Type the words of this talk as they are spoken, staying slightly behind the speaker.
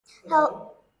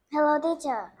Hello. Hello,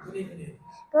 teacher. Good evening.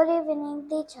 Good evening,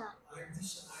 teacher. I'm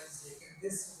Disha Isaac, and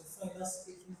this is the final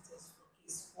speaking test for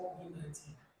case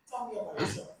 4B19. Tell me about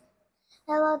yourself.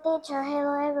 Hello, teacher.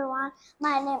 Hello, everyone.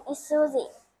 My name is Suzy.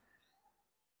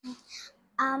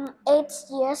 I'm 8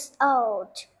 years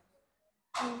old.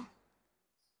 Mm.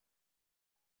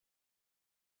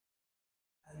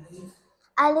 I live.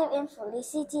 I live in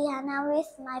Felicity and I'm with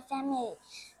my family.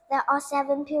 There are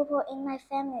 7 people in my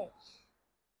family.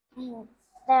 Mm.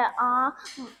 There are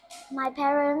my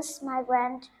parents, my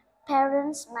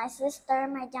grandparents, my sister,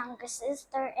 my younger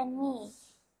sister, and me.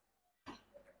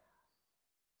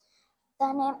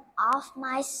 The name of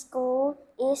my school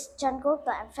is John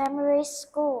Gutman Primary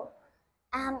School.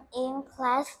 I'm in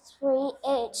class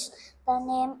 3H. The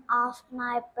name of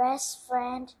my best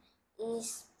friend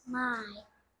is Mai.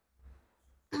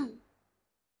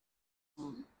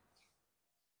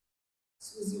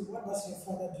 Suzy, what does your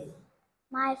father do?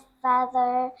 My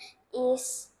father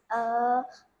is a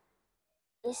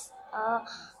is a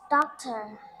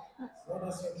doctor. What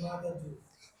does your mother do?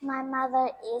 My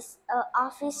mother is a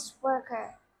office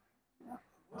worker.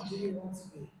 What do you want to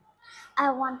be?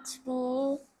 I want to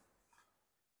be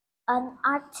an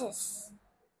artist.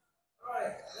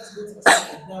 Alright, let's go to the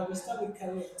slide. Now we start with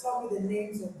career. Tell me the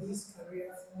names of these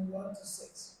careers from 1 to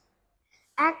 6.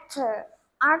 Actor,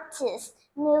 artist,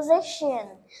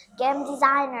 musician, game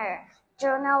designer,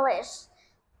 journalist,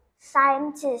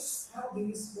 scientist. How do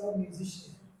you spell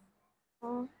musician?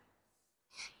 Mm.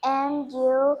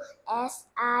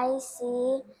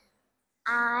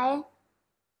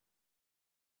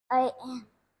 Musiician.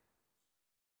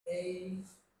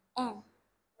 A.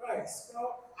 Right,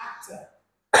 spell actor.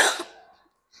 Actor.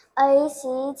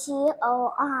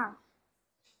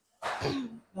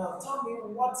 Now tell me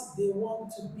what they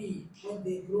want to be when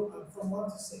they grow up from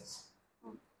 1 to 6.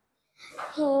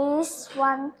 He's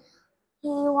one. He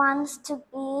wants to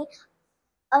be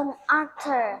an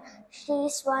actor.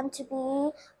 She's want to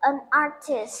be an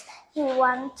artist. He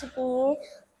want to be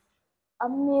a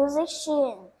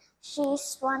musician.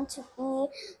 She's want to be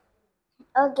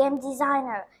a game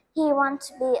designer. He want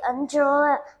to be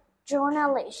a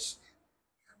journalist.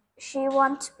 She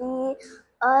want to be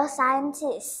a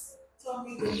scientist. Tell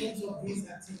me the names of these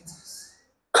activities.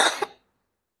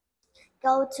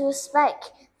 Go to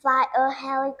space, fly a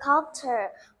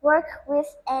helicopter, work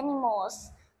with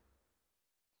animals,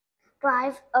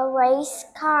 drive a race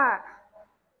car,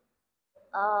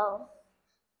 uh,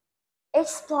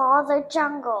 explore the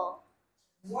jungle.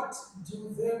 What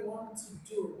do they want to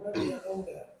do when they are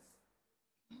older?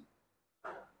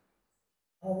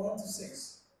 On 1 to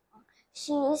 6.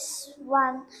 She's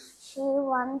one. She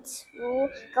wants to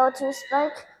go to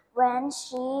space when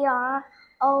she are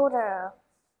older.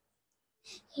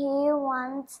 He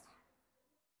wants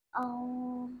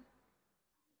um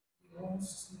He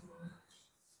wants to.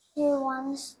 he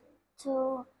wants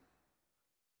to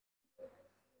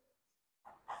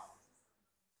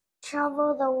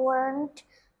travel the world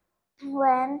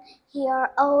when he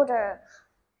are older.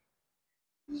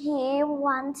 He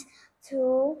wants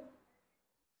to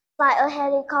fly a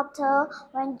helicopter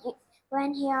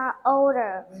when he are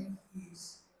older. When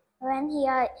he's. When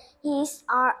he's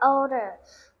are older,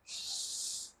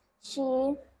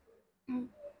 she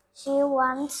she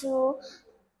wants to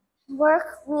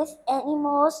work with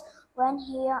animals when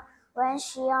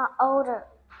she are older.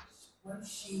 When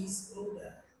she's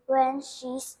older. When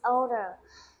she's older,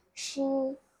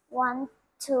 she wants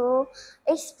to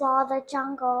explore the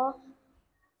jungle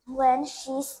when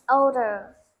she's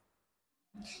older.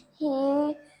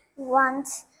 He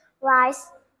once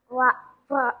rides ri-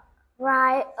 ri-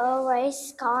 ride a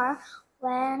race car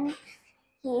when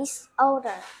he's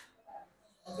older.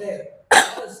 Okay.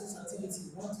 What is this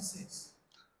activity? 1 to 6.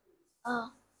 Uh,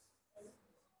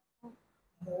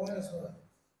 Number 1 is what?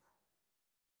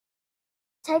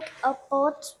 take a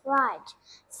boat ride,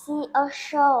 see a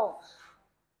show,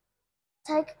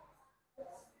 take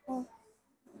mm,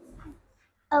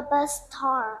 a bus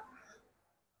tour,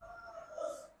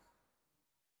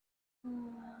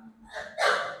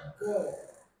 Go.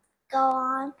 go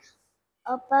on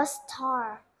a bus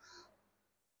tour,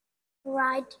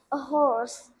 ride a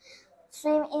horse,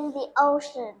 swim in the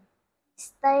ocean,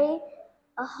 stay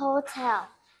a hotel,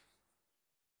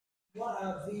 What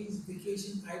are these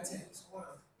vacation items? 1.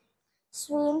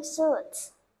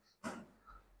 swimsuit,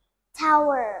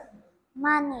 tower,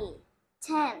 money,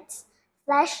 tent,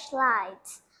 flashlight,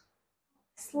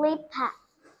 sleep bag,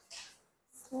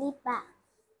 sleep bag,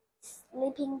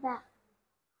 sleeping bag.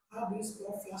 How do you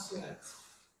spell flashlight?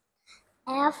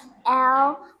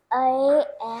 Flashlight.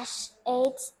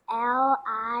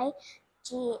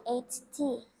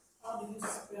 How do you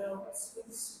spell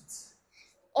swimsuit?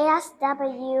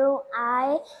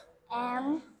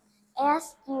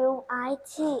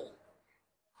 SWIMSUIT.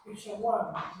 Picture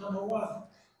one. Number one.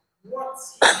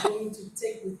 What's he going to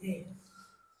take with him?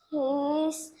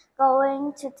 He's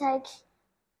going to take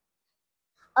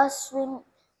a swim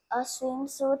a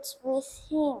swimsuit with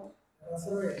him.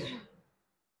 Number three.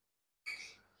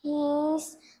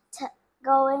 He's t-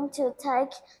 going to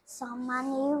take some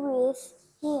money with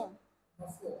him.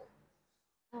 Number four.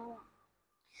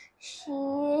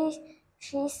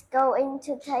 She's going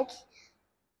to take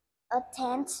a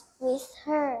tent with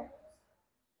her.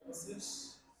 Number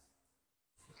six.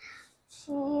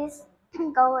 She's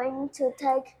going to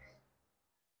take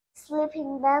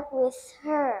sleeping bag with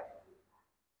her.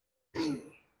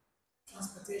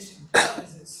 Transportation. What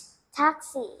is this?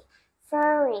 Taxi,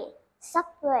 ferry,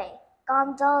 subway,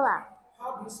 gondola.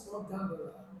 How do you spell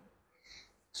gondola? Gondola.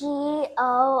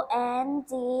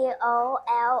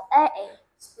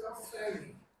 Spell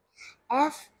ferry.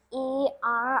 Ferry.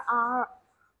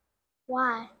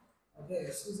 Okay,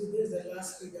 Susie, this is the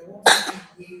last page. I want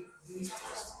you to give this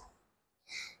text.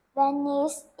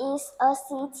 Venice is a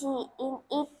city in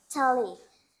Italy.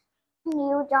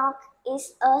 New York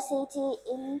is a city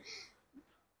in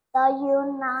the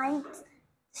United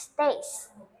States.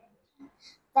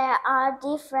 There are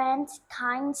different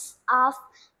kinds of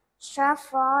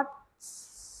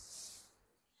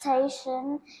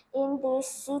transportation in these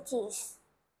cities.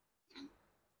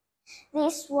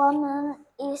 This woman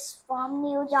is from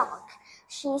New York.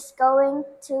 She's going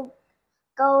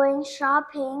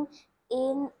shopping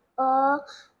in a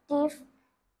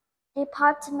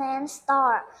department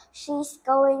store. She's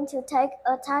going to take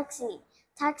a taxi.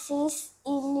 Taxis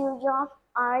in New York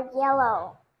are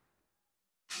yellow.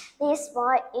 This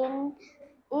boy is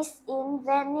in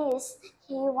Venice.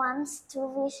 He wants to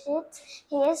visit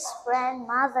his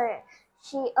grandmother.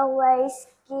 She always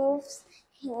gives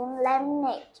him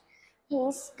lemonade.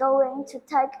 He's going to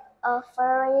take a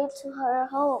ferry to her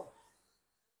home.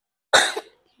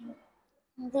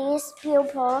 These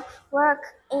people work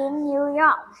in New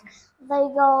York. They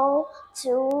go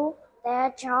to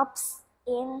their jobs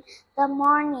in the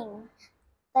morning.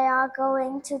 They are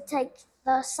going to take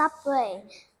the subway.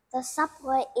 The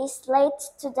subway is late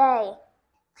today.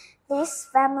 This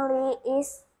family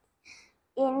is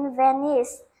in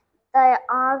Venice. They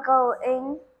are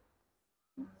going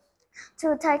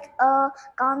to take a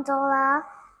gondola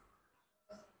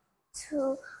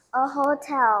to a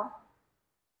hotel.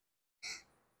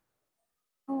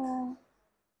 Mm,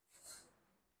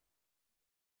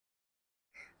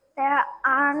 There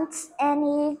aren't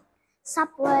any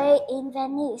subway in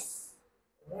Venice.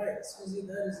 All right, Susie,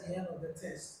 that is the end of the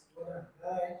test. Well done.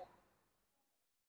 Bye.